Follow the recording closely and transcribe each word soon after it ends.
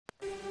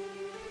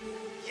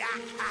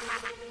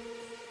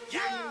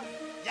Yeah,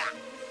 yeah,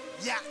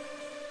 yeah.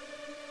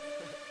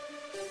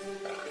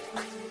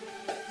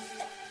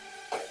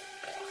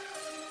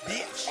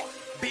 Bitch,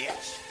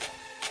 bitch.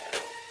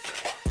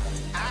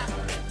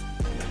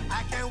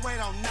 I can't wait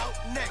on no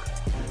nigga.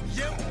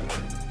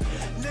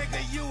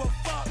 Nigga, you a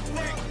fuck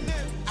nigga.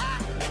 I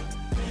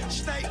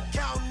stay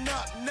counting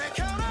up, nigga.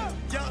 Count up.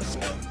 Young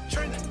Scoop,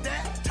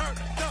 Trinidad, turned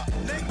up,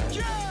 nigga.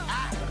 Yeah.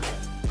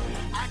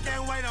 I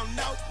can't wait on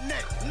no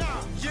nigga. No,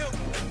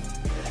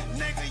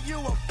 nigga, you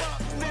a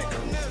fuck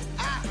nigga.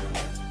 I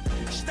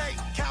stay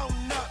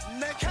counting up,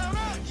 nigga. Count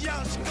up.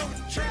 Young Scoop,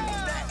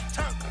 Trinidad,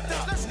 turned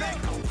up,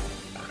 nigga.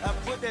 I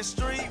put that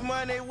street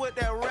money with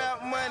that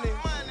rap money.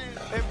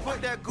 And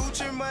put that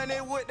Gucci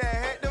money with that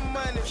Hector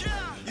money.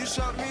 You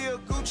shot me a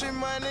Gucci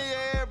money,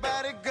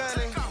 everybody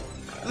gunning.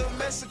 Little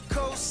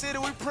Mexico City,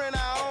 we print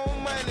our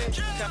own money.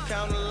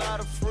 Count a lot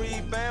of free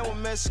band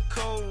when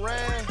Mexico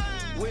ran.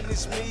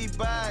 Witness me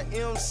buy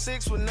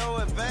M6 with no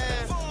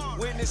advance.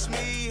 Witness me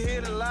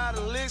hit a lot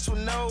of licks with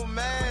no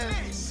man.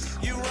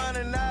 You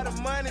running out of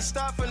money,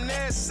 stop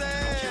finessing.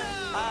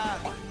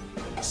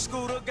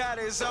 Scooter got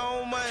his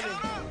own money.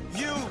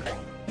 You,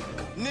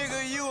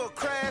 nigga, you a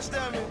crash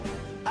dummy.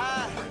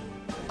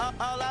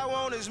 All I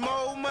want is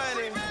more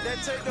money. They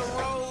take the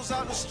rolls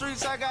out the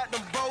streets, I got the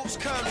boats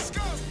coming.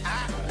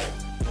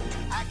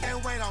 I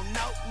can't wait on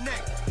no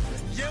nigga.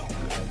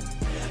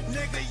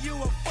 Nigga, you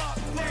a fuck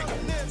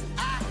nigga.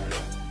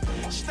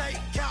 I stay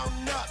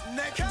counting up,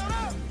 nigga.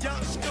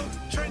 Young Scoop,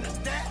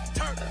 Trinidad,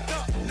 turned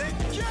up,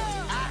 nigga.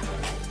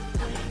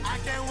 I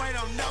can't wait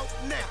on no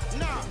nigga.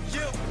 Nah,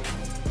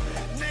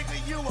 nigga,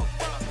 you a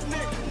fuck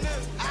nigga.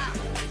 I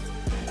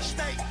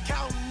stay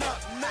counting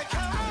up,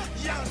 nigga.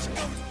 Young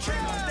Scoop,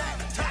 Trinidad,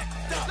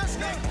 turned up,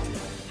 nigga.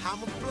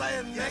 I'm a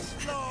player,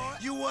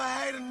 nigga. You a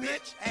hater,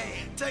 nigga.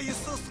 Tell your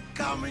sister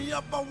call me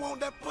up, I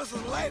want that pussy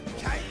later.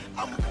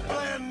 I'm a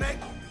player,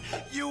 nigga.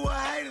 You a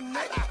hater,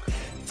 nigga.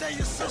 Tell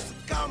your sister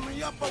call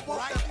me up, I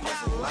want that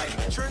pussy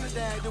later.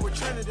 Trinidad do what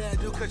Trinidad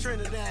do, cause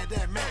Trinidad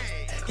that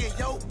man. Get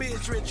your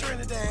bitch with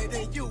Trinidad,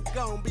 then you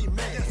gon' be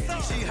mad.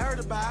 She heard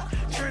about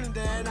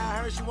Trinidad, I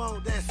heard she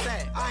want that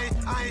sack. I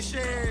ain't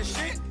sharing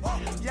shit.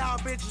 Y'all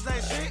bitches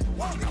ain't shit.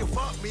 You can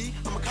fuck me,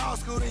 I'ma call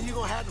Scooter, you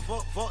gon' have to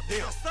fuck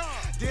them.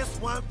 This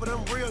one for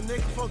them real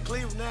niggas from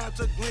Cleveland now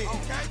to Glen.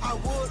 I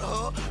would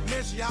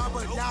mention y'all,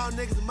 but y'all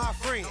niggas are my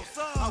friends.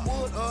 I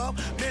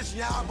would mention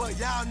y'all, but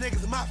y'all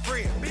niggas are my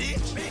friends.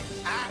 Bitch,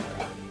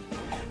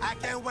 I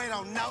can't wait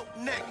on no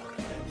nigga.